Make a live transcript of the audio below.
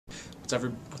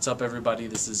What's up, everybody?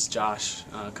 This is Josh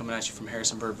coming at you from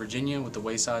Harrisonburg, Virginia with the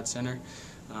Wayside Center.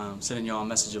 Sending you all a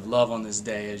message of love on this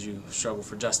day as you struggle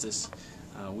for justice.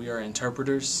 We are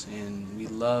interpreters, and we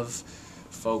love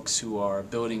folks who are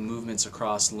building movements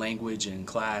across language and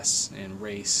class and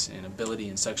race and ability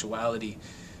and sexuality.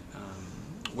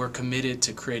 We're committed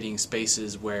to creating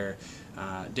spaces where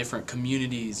different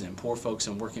communities and poor folks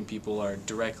and working people are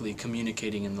directly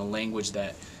communicating in the language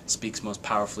that speaks most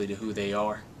powerfully to who they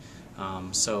are.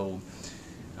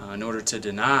 In order to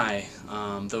deny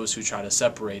those who try to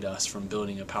separate us from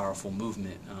building a powerful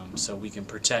movement, so we can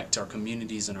protect our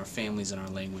communities and our families and our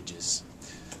languages.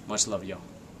 Much love, y'all.